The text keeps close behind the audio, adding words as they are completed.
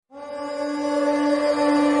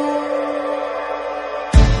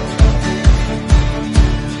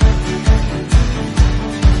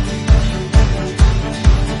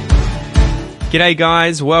G'day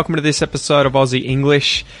guys, welcome to this episode of Aussie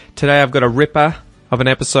English. Today I've got a ripper of an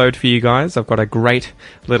episode for you guys. I've got a great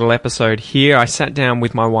little episode here. I sat down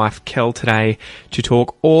with my wife Kel today to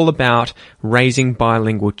talk all about raising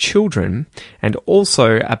bilingual children and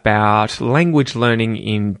also about language learning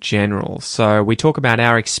in general. So we talk about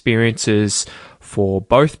our experiences for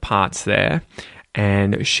both parts there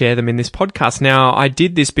and share them in this podcast. Now, I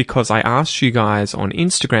did this because I asked you guys on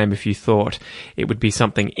Instagram if you thought it would be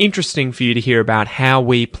something interesting for you to hear about how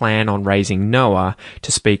we plan on raising Noah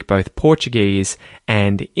to speak both Portuguese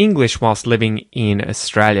and English whilst living in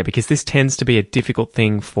Australia, because this tends to be a difficult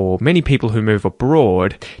thing for many people who move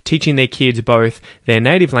abroad, teaching their kids both their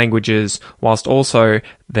native languages whilst also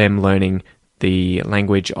them learning the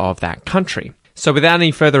language of that country. So without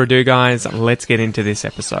any further ado, guys, let's get into this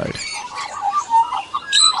episode.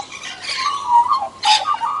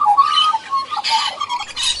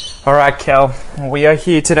 All right, Kel, we are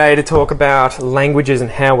here today to talk about languages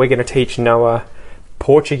and how we're going to teach Noah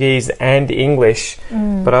Portuguese and English.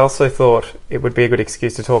 But I also thought it would be a good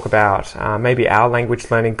excuse to talk about maybe our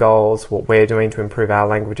language learning goals, what we're doing to improve our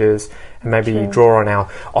languages, and maybe draw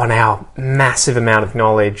on our massive amount of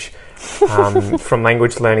knowledge from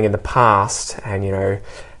language learning in the past and, you know,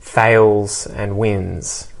 fails and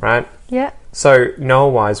wins, right? Yeah. So,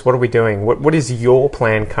 Noah-wise, what are we doing? What is your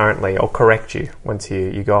plan currently? I'll correct you once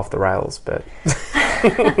you go off the rails, but...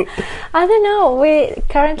 I don't know. We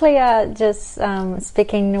currently are just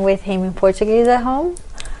speaking with him in Portuguese at home,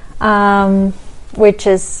 which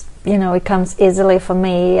is, you know, it comes easily for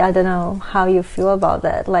me. I don't know how you feel about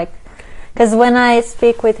that. Like, because when I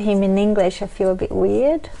speak with him in English, I feel a bit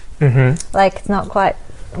weird. Mm-hmm. Like, it's not quite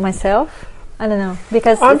myself. I don't know,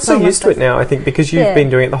 because I'm so used to it now, I think, because you've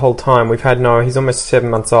been doing it the whole time. We've had Noah, he's almost 7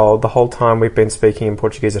 months old. The whole time we've been speaking in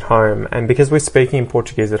Portuguese at home. And because we're speaking in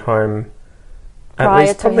Portuguese at home, at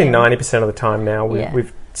least probably 90% of the time now,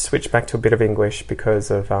 we've switched back to a bit of English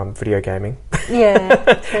because of video gaming.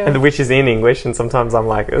 Yeah, true. And which is in English, and sometimes I'm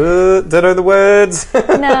like, don't know the words.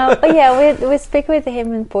 No, but yeah, we speak with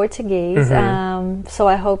him in Portuguese, so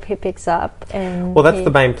I hope he picks up. And well, that's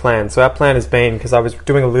the main plan. So our plan has been, because I was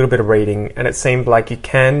doing a little bit of reading, and it seemed like you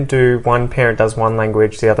can do one parent does one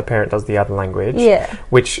language, the other parent does the other language. Yeah.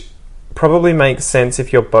 Which probably makes sense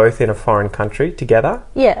if you're both in a foreign country together.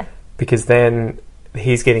 Yeah. Because then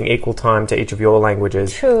he's getting equal time to each of your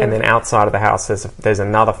languages. True. And then outside of the house there's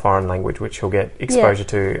another foreign language which he'll get exposure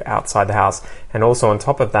to outside the house, and also on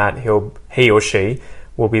top of that he or she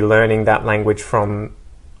will be learning that language from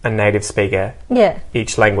a native speaker.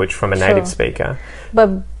 Each language from a native speaker.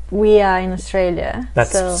 But we are in Australia,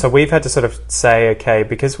 so we've had to sort of say, okay,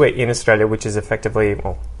 because we're in Australia, which is effectively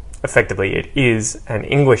it is an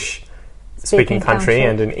English speaking country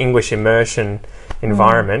and an English immersion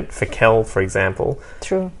environment for Kel, for example.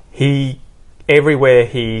 True. Everywhere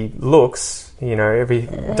he looks, you know,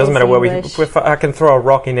 it doesn't matter where if I can throw a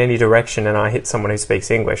rock in any direction and I hit someone who speaks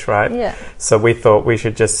English, right? Yeah. So we thought we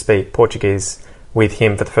should just speak Portuguese with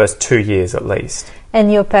him for the first 2 years at least.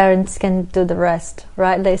 And your parents can do the rest,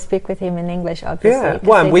 right? They speak with him in English, obviously. Yeah,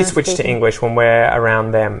 well, and we switch to English when we're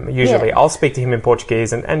around them. Usually I'll speak to him in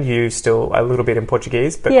Portuguese and you still a little bit in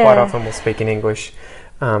Portuguese, but quite often we'll speak in English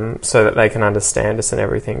so that they can understand us and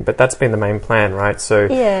everything. But that's been the main plan, right? So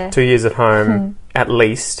 2 years at home, at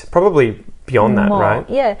least, probably beyond that, right?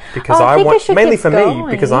 Yeah. Because I want, mainly for me,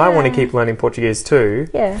 because I want to keep learning Portuguese too.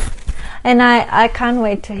 Yeah. And I can't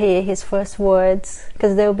wait to hear his first words,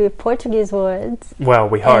 because there will be Portuguese words. Well,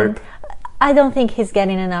 we hope. I don't think he's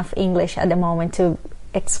getting enough English at the moment to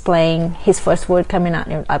explain his first word coming out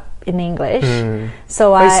in English.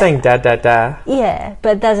 So he's saying da da da. Yeah,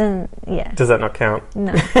 but doesn't. Yeah. Does that not count?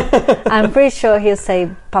 No. I'm pretty sure he'll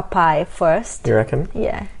say papai first. You reckon?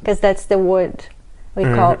 Yeah, because that's the word we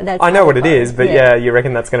call. That's I know what it is, but you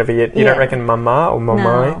reckon that's going to be it? You don't reckon mama or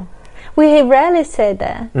mamai? No. We rarely say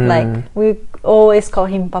that. Like, we always call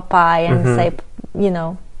him papai and say, you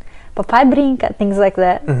know, papai brinca, things like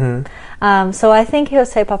that. So I think he'll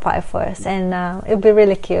say papai first, and it'll be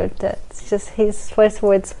really cute. That's just his first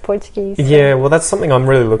words Portuguese. So. Yeah, well, that's something I'm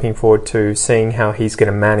really looking forward to, seeing how he's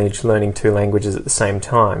going to manage learning 2 languages at the same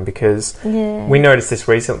time, because we noticed this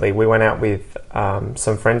recently. We went out with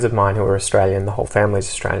some friends of mine who are Australian, the whole family's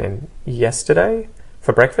Australian, yesterday.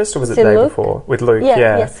 For breakfast, or was it the day before? With Luke,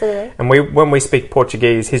 yeah. Yesterday. And when we speak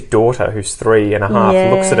Portuguese, his daughter, who's 3.5,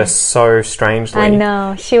 looks at us so strangely. I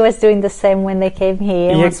know. She was doing the same when they came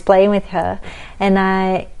here. I was playing with her. And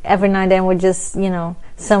every now and then would just, you know,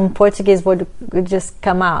 some Portuguese would just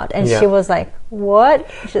come out, and she was like, "What?"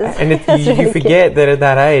 And you forget that at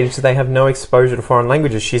that age they have no exposure to foreign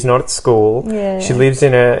languages. She's not at school. Yeah. She lives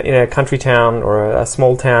in a country town or a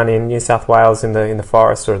small town in New South Wales in the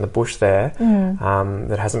forest or in the bush there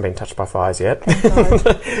that hasn't been touched by fires yet.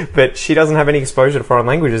 But she doesn't have any exposure to foreign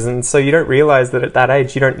languages, and so you don't realise that at that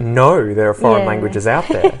age you don't know there are foreign languages out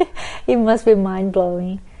there. It must be mind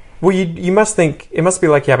blowing. Well, you must think it must be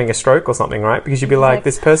like you're having a stroke or something, right? Because you'd be like,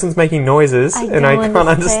 this person's making noises and I can't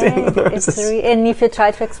understand the noises. And if you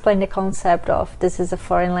try to explain the concept of this is a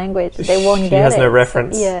foreign language, they won't get it. She has no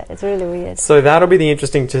reference. So, yeah, it's really weird. So that'll be the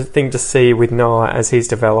interesting thing to see with Noah as he's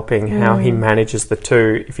developing, how he manages the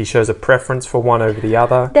two, if he shows a preference for one over the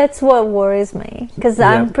other. That's what worries me, because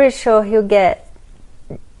I'm pretty sure he'll get...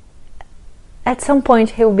 At some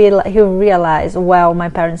point, he'll realize, well, my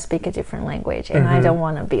parents speak a different language, and I don't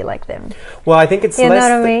want to be like them. Well, I think it's less. You know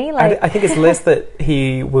what I mean? I think it's less that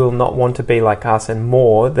he will not want to be like us, and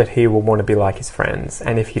more that he will want to be like his friends.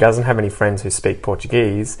 And if he doesn't have any friends who speak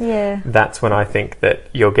Portuguese, that's when I think that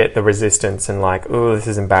you'll get the resistance and like, oh, this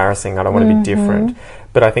is embarrassing. I don't want to be different.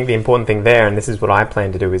 But I think the important thing there, and this is what I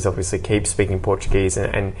plan to do, is obviously keep speaking Portuguese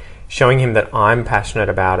and showing him that I'm passionate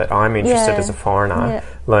about it. I'm interested as a foreigner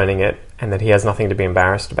learning it, and that he has nothing to be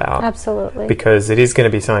embarrassed about. Absolutely. Because it is going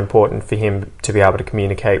to be so important for him to be able to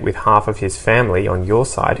communicate with half of his family on your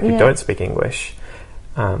side who don't speak English.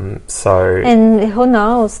 And who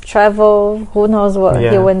knows, travel, who knows what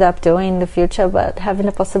he'll end up doing in the future, but having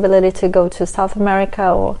the possibility to go to South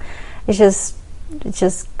America, it's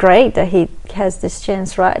just great that he has this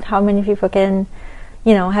chance, right? How many people can...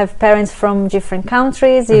 have parents from different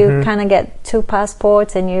countries, you kind of get 2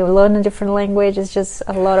 passports and you learn a different language. It's just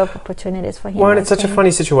a lot of opportunities for him. Well, and it's such a funny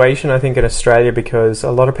situation, I think, in Australia, because a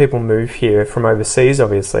lot of people move here from overseas,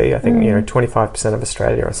 obviously. I think, 25% of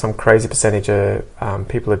Australia, or some crazy percentage of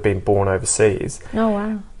people have been born overseas. Oh,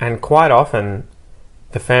 wow. And quite often,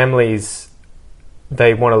 the families,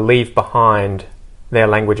 they want to leave behind their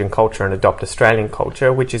language and culture and adopt Australian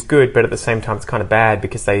culture, which is good, but at the same time it's kind of bad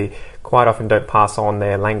because they quite often don't pass on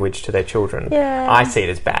their language to their children. Yeah. I see it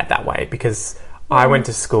as bad that way because I went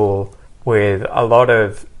to school with a lot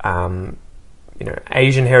of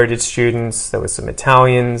Asian heritage students. There were some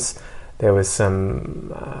Italians, there was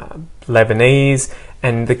some Lebanese,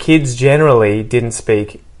 and the kids generally didn't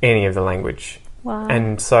speak any of the language. Wow.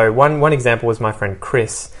 And so one example was my friend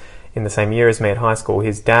Chris in the same year as me at high school.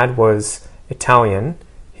 His dad was Italian,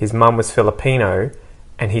 his mum was Filipino,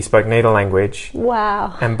 and he spoke neither language.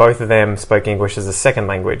 Wow. And both of them spoke English as a second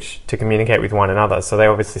language to communicate with one another. So they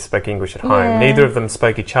obviously spoke English at home. Neither of them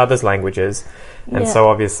spoke each other's languages. And so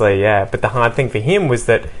obviously, But the hard thing for him was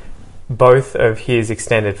that both of his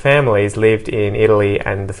extended families lived in Italy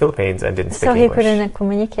and the Philippines and didn't speak English. So he couldn't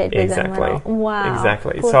communicate with them at all. Wow.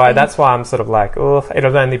 Exactly. So that's why I'm sort of like,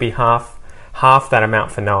 it'll only be half that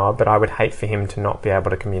amount for Noah, but I would hate for him to not be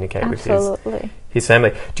able to communicate with his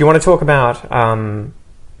family. Do you want to talk about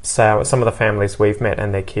some of the families we've met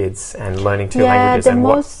and their kids and learning 2 languages and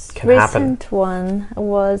what can happen? The most recent one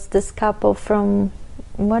was this couple from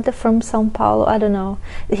Sao Paulo, I don't know.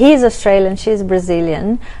 He's Australian, she's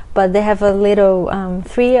Brazilian, but they have a little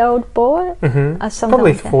 3-year-old boy.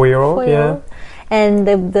 Probably like 4-year-old, yeah. And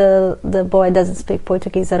the boy doesn't speak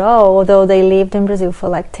Portuguese at all, although they lived in Brazil for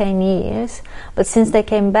like 10 years. But since they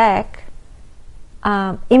came back,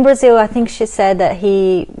 in Brazil, I think she said that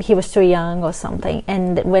he was too young or something.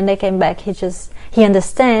 And when they came back, he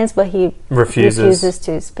understands, but he refuses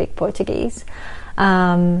to speak Portuguese.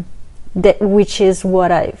 Which is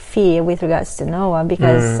what I fear with regards to Noah,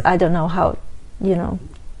 because I don't know how,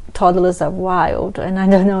 toddlers are wild, and I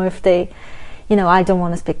don't know if they... I don't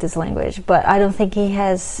want to speak this language, but I don't think he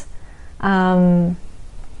has... I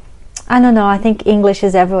don't know, I think English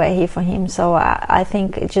is everywhere here for him, so I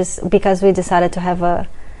think just because we decided to have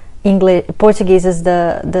Portuguese is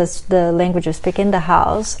the language we speak in the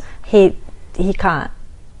house, he can't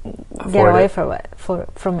get away from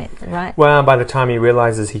it, right? Well, by the time he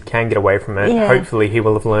realizes he can get away from it, hopefully he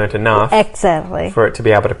will have learnt enough for it to be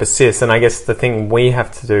able to persist. And I guess the thing we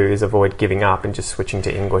have to do is avoid giving up and just switching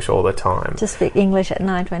to English all the time. Just speak English at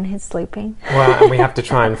night when he's sleeping. Well, and we have to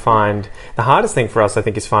try and find... The hardest thing for us, I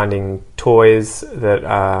think, is finding toys that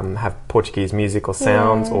have Portuguese music or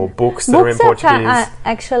sounds, or books that are in Portuguese. Are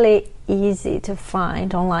actually easy to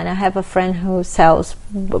find online. I have a friend who sells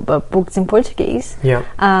books in Portuguese,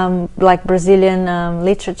 like Brazilian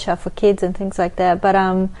literature for kids and things like that, but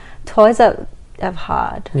toys are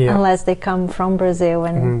hard unless they come from Brazil,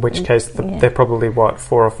 and in which case they're probably 4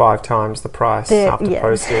 or 5 times the price after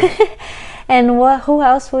postage. And who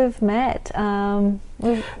else we've met?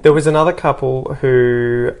 There was another couple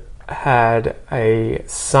who had a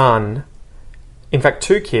son, in fact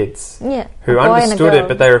 2 kids, who understood it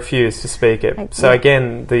but they refused to speak it. So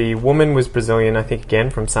again, the woman was Brazilian, I think, again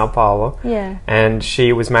from Sao Paulo, and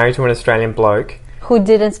she was married to an Australian bloke who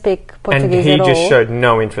didn't speak Portuguese at all. And he just showed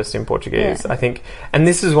no interest in Portuguese, I think. And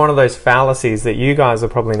this is one of those fallacies that you guys will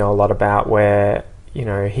probably know a lot about, where, you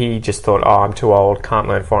know, he just thought, oh, I'm too old, can't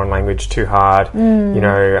learn foreign language, too hard, you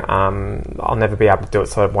know, I'll never be able to do it,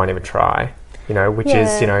 so I won't even try. You know, which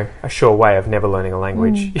is, you know, a sure way of never learning a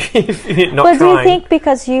language if you're not trying. But do you think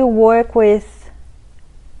because you work with,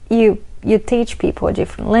 you teach people a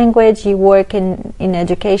different language, you work in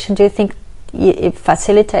education, do you think it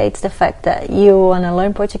facilitates the fact that you want to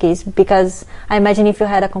learn Portuguese? Because I imagine if you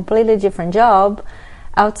had a completely different job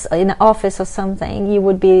outside in an office or something, you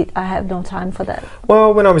would be, I have no time for that.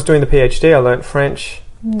 Well, when I was doing the PhD, I learnt French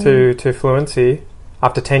to fluency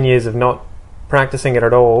after 10 years of not practicing it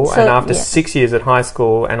at all, so, and after 6 years at high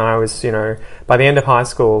school, and I was, you know, by the end of high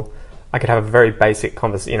school, I could have a very basic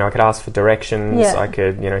conversation. You know, I could ask for directions, I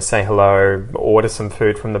could, you know, say hello, order some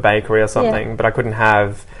food from the bakery or something, but I couldn't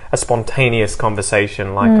have a spontaneous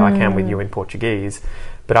conversation like I can with you in Portuguese.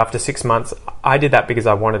 But after 6 months, I did that because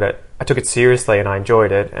I wanted it. I took it seriously and I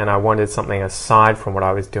enjoyed it, and I wanted something aside from what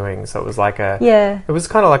I was doing. So it was like it was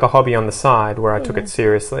kind of like a hobby on the side where I took it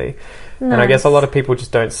seriously. Nice. And I guess a lot of people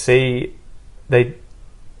just don't see.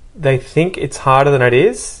 They think it's harder than it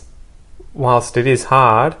is, whilst it is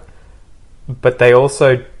hard, but they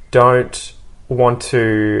also don't want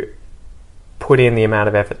to put in the amount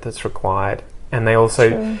of effort that's required. And they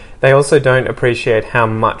also don't appreciate how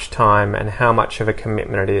much time and how much of a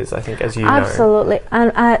commitment it is, I think, as you know. Absolutely.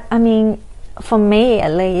 And I mean, for me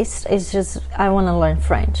at least, it's just I want to learn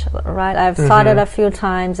French, right? I've started a few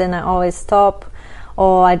times and I always stop,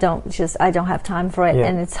 or I don't have time for it.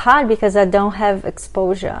 And it's hard because I don't have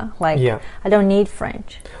exposure. Like, I don't need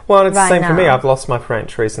French. Well, it's the same for me. I've lost my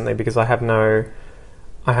French recently because I have no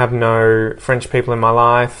French people in my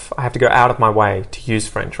life. I have to go out of my way to use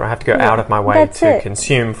French, or I have to go out of my way to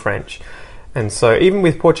consume French. And so even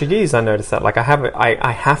with Portuguese, I noticed that, like, I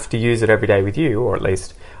have to use it every day with you, or at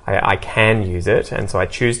least I can use it, and so I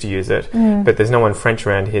choose to use it. But there's no one French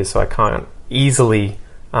around here, so I can't easily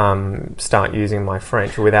start using my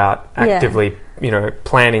French without actively, you know,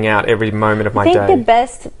 planning out every moment of my day. I think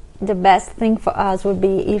the best thing for us would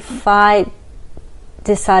be if I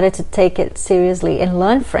decided to take it seriously and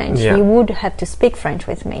learn French. You would have to speak French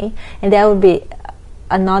with me, and that would be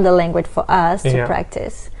another language for us to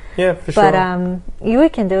practice. Yeah, for sure. But we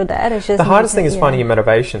can do that. It's just the hardest thing is finding your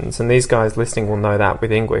motivations, and these guys listening will know that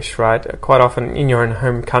with English, right? Quite often in your own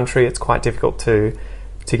home country, it's quite difficult to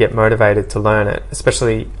get motivated to learn it,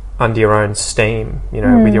 especially under your own steam, you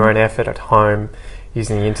know, with your own effort at home,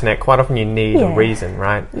 using the internet. Quite often you need a reason,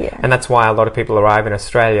 right? And that's why a lot of people arrive in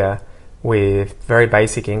Australia with very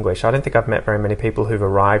basic English. I don't think I've met very many people who've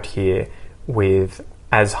arrived here with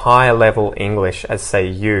as high a level English as, say,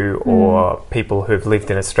 you or people who've lived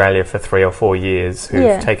in Australia for 3 or 4 years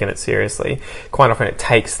who've taken it seriously. Quite often it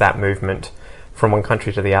takes that movement from one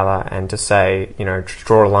country to the other, and to say, you know,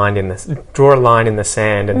 draw a line in the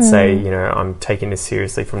sand and say, you know, I'm taking this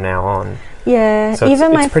seriously from now on. Yeah, so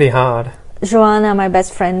it's pretty hard. Joanna, my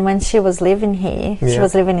best friend, when she was living here, she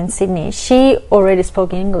was living in Sydney, she already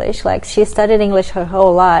spoke English. Like, she studied English her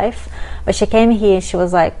whole life, but she came here and she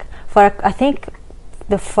was like, for I think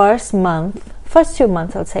the first 2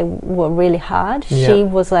 months, I would say, were really hard. She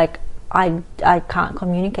was like, I can't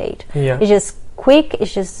communicate. It's just quick,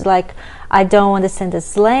 it's just like, I don't understand the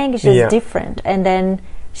slang, it's just different. And then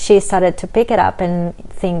she started to pick it up and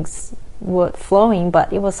things were flowing,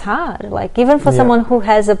 but it was hard. Like, even for someone who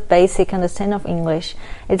has a basic understanding of English,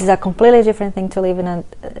 it's a completely different thing to live in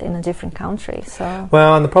a different country. So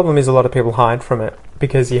well, and the problem is a lot of people hide from it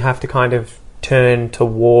because you have to kind of turn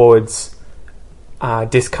towards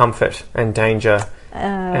discomfort and danger,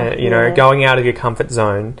 you know, going out of your comfort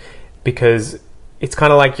zone, because it's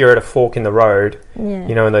kind of like you're at a fork in the road,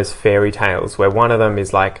 you know, in those fairy tales where one of them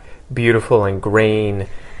is like beautiful and green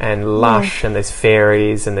and lush and there's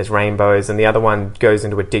fairies and there's rainbows, and the other one goes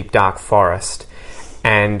into a deep dark forest.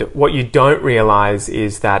 And what you don't realize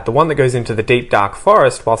is that the one that goes into the deep dark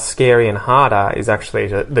forest, while scary and harder, is actually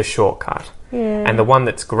the shortcut. And the one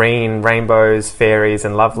that's green, rainbows, fairies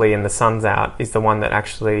and lovely and the sun's out is the one that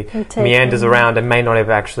actually meanders around and may not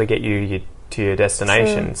ever actually get you to your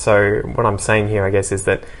destination. So what I'm saying here, I guess, is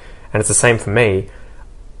that, and it's the same for me,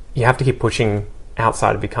 you have to keep pushing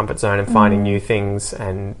outside of your comfort zone and finding new things,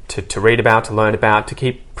 and to read about, to learn about, to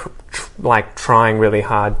keep like trying really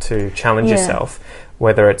hard to challenge yourself,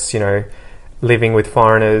 whether it's, you know, living with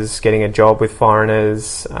foreigners, getting a job with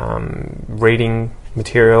foreigners, reading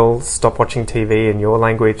material, stop watching TV in your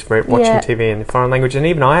language, watching TV in foreign language. And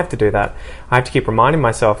even I have to do that. I have to keep reminding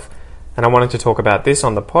myself, and I wanted to talk about this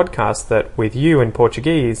on the podcast, that with you in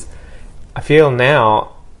Portuguese, I feel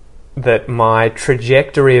now that my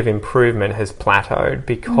trajectory of improvement has plateaued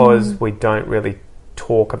because we don't really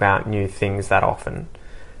talk about new things that often.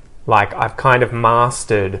 Like, I've kind of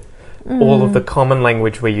mastered all of the common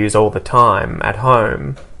language we use all the time at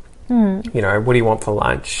home. You know, what do you want for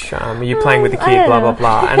lunch? Are you playing with the kid? Blah, blah,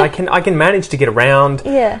 blah. And I can manage to get around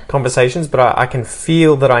conversations, but I can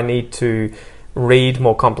feel that I need to read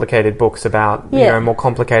more complicated books about, you know, more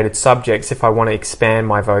complicated subjects if I want to expand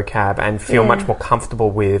my vocab and feel much more comfortable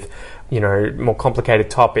with, you know, more complicated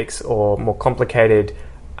topics or more complicated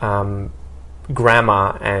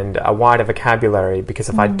grammar and a wider vocabulary. Because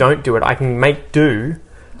if I don't do it, I can make do.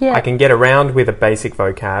 I can get around with a basic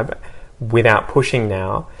vocab without pushing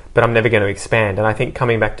now, but I'm never going to expand. And I think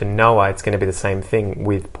coming back to Noah, it's going to be the same thing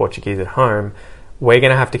with Portuguese at home. We're going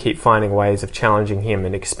to have to keep finding ways of challenging him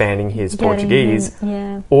and expanding his Portuguese,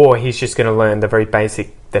 or he's just going to learn the very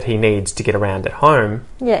basic that he needs to get around at home.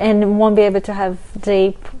 Yeah, and won't be able to have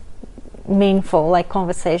deep, meaningful, like,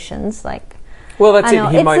 conversations, like... Well, that's it.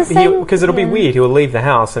 He might, because it'll be weird. He'll leave the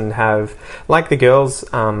house and have, like the girls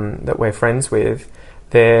that we're friends with,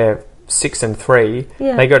 they're 6 and 3.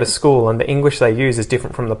 They go to school, and the English they use is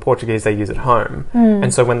different from the Portuguese they use at home.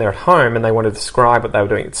 And so when they're at home and they want to describe what they were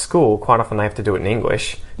doing at school, quite often they have to do it in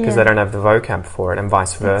English because they don't have the vocab for it, and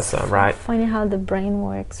vice versa, right? Funny how the brain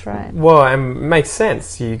works, right? Well, it makes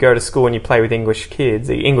sense. You go to school and you play with English kids,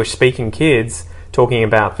 English-speaking kids, talking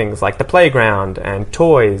about things like the playground and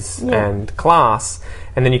toys and class,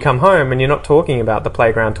 and then you come home and you're not talking about the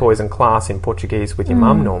playground, toys and class in Portuguese with your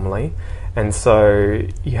mum normally. And so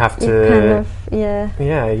you have to,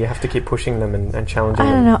 you have to keep pushing them and challenging them.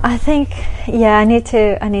 I don't know. I think, I need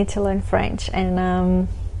to learn French. And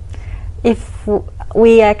if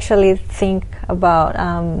we actually think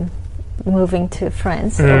about moving to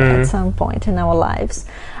France at some point in our lives,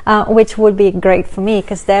 which would be great for me,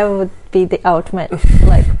 because that would be the ultimate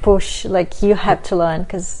like push. Like, you have to learn,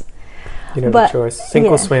 because you don't have a choice. Sink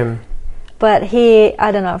or swim. But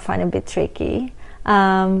I don't know, I find it a bit tricky.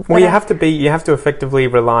 Well, you have to effectively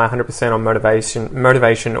rely 100% on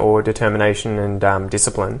motivation or determination and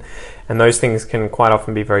discipline, and those things can quite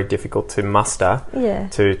often be very difficult to muster,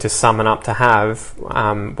 to summon up to have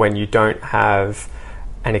when you don't have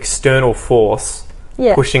an external force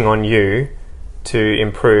pushing on you to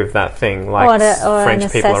improve that thing, like or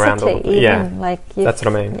French people around the world. That's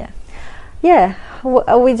what I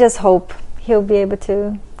mean. We just hope he'll be able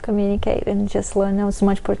to communicate and just learn as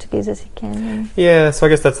much Portuguese as he can. So I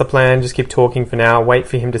guess that's the plan. Just keep talking for now. Wait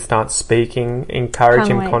for him to start speaking. Encourage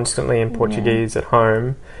him constantly in Portuguese at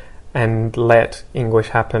home, and let English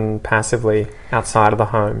happen passively outside of the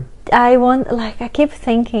home. I keep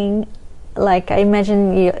thinking, like, I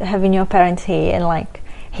imagine you having your parents here and like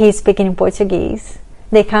he's speaking in Portuguese.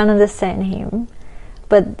 They can't understand him.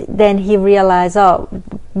 But then he realized,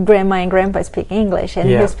 grandma and grandpa speak English, and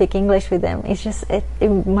he'll speak English with them. It's just,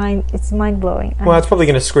 it's mind-blowing. Well, it's probably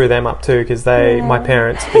going to screw them up too, because my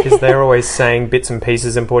parents, because they're always saying bits and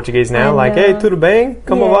pieces in Portuguese now, like, hey, tudo bem?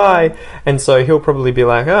 Como vai? And so he'll probably be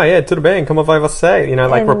like, oh, yeah, tudo bem? Como vai você? You know,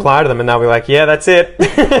 like, reply to them, and they'll be like, yeah, that's it.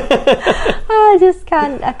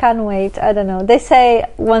 I can't wait. I don't know. They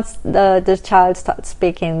say once the child starts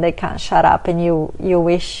speaking, they can't shut up, and you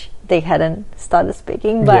wish they hadn't started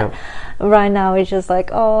speaking, but right now it's just like,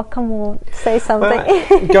 oh, come on, say something.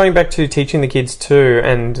 Well, going back to teaching the kids too,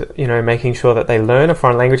 and making sure that they learn a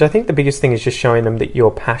foreign language, I think the biggest thing is just showing them that you're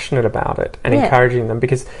passionate about it and encouraging them,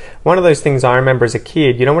 because one of those things I remember as a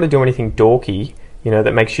kid, you don't want to do anything dorky,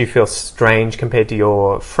 that makes you feel strange compared to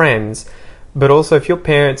your friends, but also if you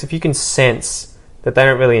can sense that they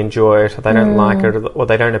don't really enjoy it, or they don't like it, or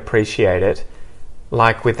they don't appreciate it,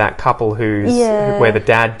 like with that couple where the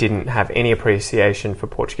dad didn't have any appreciation for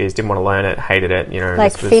Portuguese, didn't want to learn it, hated it,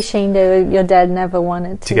 Like fishing, your dad never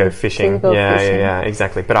wanted to go fishing. Yeah,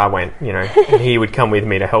 exactly. But I went, and he would come with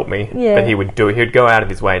me to help me. But he would go out of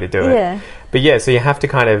his way to do it. But so you have to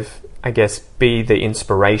kind of, I guess, be the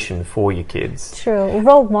inspiration for your kids. True.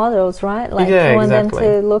 Role models, right? Like you want them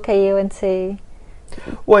to look at you and say...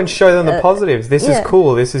 Well, and show them the positives. This is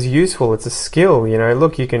cool. This is useful. It's a skill.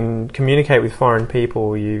 Look, you can communicate with foreign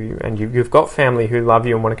people. You've got family who love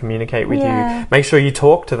you and want to communicate with you. Make sure you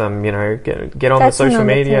talk to them. Get on the social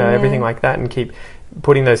media, everything like that, and keep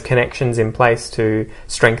putting those connections in place to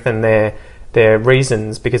strengthen their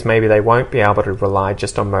reasons, because maybe they won't be able to rely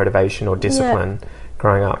just on motivation or discipline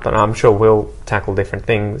growing up. And I'm sure we'll tackle different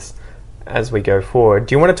things as we go forward.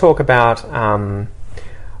 Do you want to talk about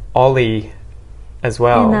Ollie as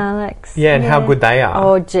well? And Alex. Yeah, and how good they are.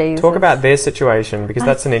 Oh, Jesus. Talk about their situation, because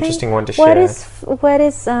that's an interesting one to share. What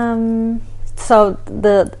is so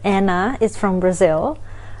the Anna is from Brazil.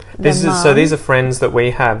 So these are friends that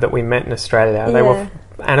we have that we met in Australia. Yeah.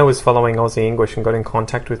 Anna was following Aussie English and got in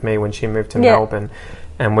contact with me when she moved to Melbourne,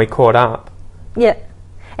 and we caught up. Yeah.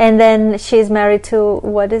 And then she's married to,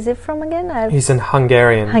 what is it from again? He's an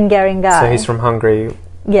Hungarian guy. So he's from Hungary.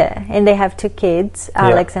 Yeah, and they have 2 kids,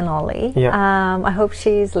 Alex and Ollie. Yeah. I hope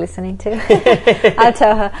she's listening too. I'll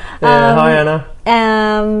tell her. Hi, Anna.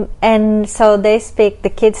 And so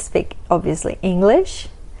the kids speak obviously English.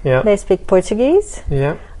 Yeah. They speak Portuguese.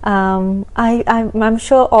 Yeah. I'm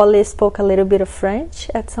sure Ollie spoke a little bit of French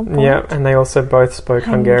at some point. Yeah, and they also both spoke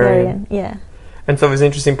Hungarian. Yeah. And so it was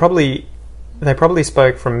interesting. They probably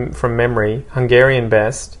spoke from memory Hungarian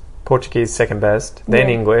best, Portuguese second best, then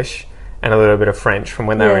English, and a little bit of French from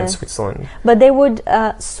when they were in Switzerland. But they would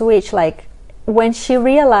switch, like when she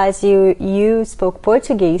realized you spoke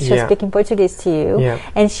Portuguese, she was speaking Portuguese to you,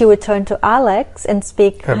 and she would turn to Alex and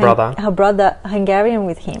speak her brother Hungarian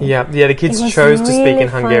with him. Yeah, the kids chose to speak in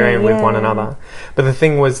Hungarian with one another. But the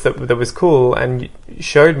thing was that was cool and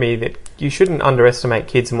showed me that you shouldn't underestimate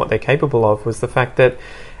kids and what they're capable of, was the fact that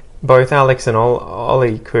both Alex and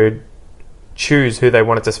Ollie could choose who they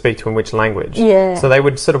wanted to speak to in which language. Yeah. So they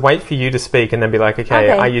would sort of wait for you to speak and then be like,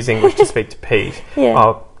 okay. I use English to speak to Pete.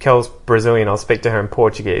 Oh, Kel's Brazilian, I'll speak to her in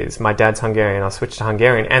Portuguese. My dad's Hungarian, I'll switch to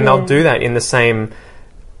Hungarian. And they'll do that in the same,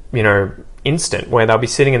 instant, where they'll be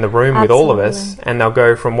sitting in the room with all of us, and they'll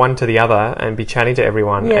go from one to the other and be chatting to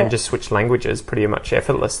everyone and just switch languages pretty much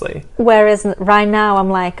effortlessly. Whereas right now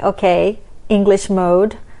I'm like, okay, English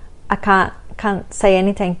mode, I can't say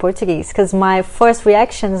anything Portuguese, because my first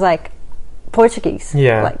reaction is like Portuguese.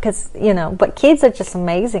 Yeah. Because, but kids are just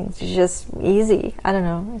amazing. It's just easy. I don't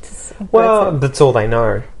know. It's just impressive. Well, that's all they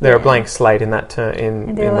know. They're a blank slate in that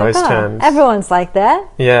in those terms. Everyone's like that.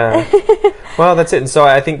 Yeah. Well, that's it. And so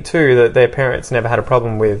I think too that their parents never had a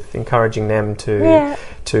problem with encouraging them to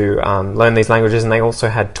learn these languages, and they also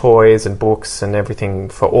had toys and books and everything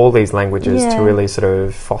for all these languages to really sort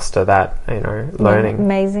of foster that, learning.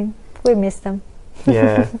 Amazing. We miss them.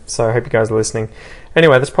 Yeah. So I hope you guys are listening.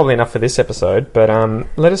 Anyway, that's probably enough for this episode, but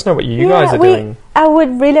let us know what you guys are doing. I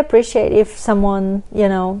would really appreciate if someone,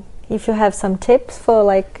 if you have some tips for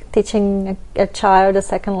like teaching a child a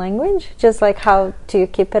second language, just like how do you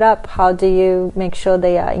keep it up? How do you make sure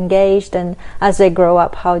they are engaged, and as they grow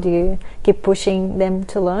up, how do you keep pushing them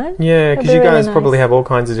to learn? Yeah, because you guys probably have all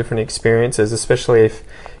kinds of different experiences, especially if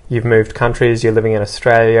you've moved countries, you're living in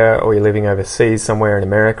Australia, or you're living overseas somewhere in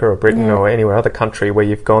America or Britain or anywhere other country where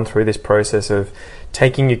you've gone through this process of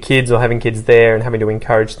taking your kids or having kids there and having to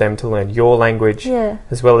encourage them to learn your language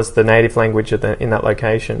as well as the native language in that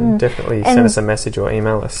location. Definitely send us a message or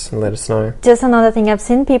email us and let us know. Just another thing, I've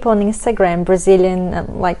seen people on Instagram, Brazilian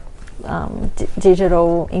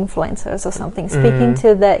digital influencers or something, speaking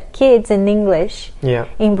to the kids in English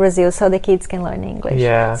in Brazil, so the kids can learn English.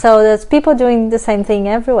 So there's people doing the same thing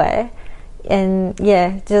everywhere, and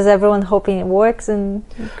just everyone hoping it works and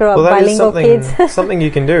grow up bilingual kids. Something you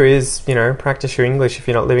can do is practice your English. If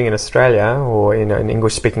you're not living in Australia or in an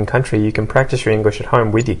English speaking country, you can practice your English at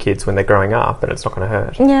home with your kids when they're growing up, and it's not going to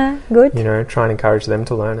hurt. Good. Try and encourage them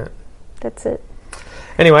to learn it. That's it.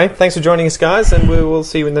 Anyway, thanks for joining us, guys, and we will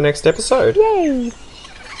see you in the next episode. Yay!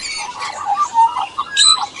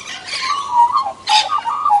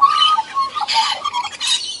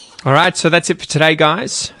 All right, so that's it for today,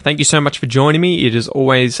 guys. Thank you so much for joining me. It is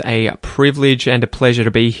always a privilege and a pleasure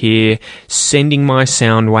to be here, sending my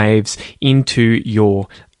sound waves into your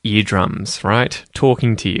eardrums, right?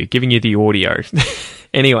 Talking to you, giving you the audio.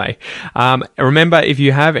 Anyway, remember, if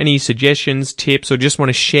you have any suggestions, tips, or just want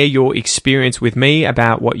to share your experience with me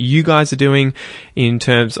about what you guys are doing in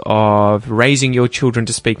terms of raising your children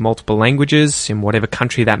to speak multiple languages in whatever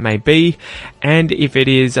country that may be, and if it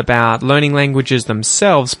is about learning languages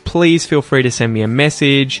themselves, please feel free to send me a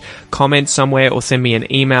message, comment somewhere, or send me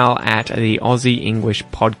an email at the Aussie English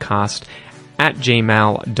Podcast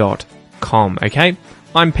 @gmail.com. Okay?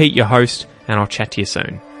 I'm Pete, your host, and I'll chat to you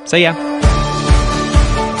soon. See ya.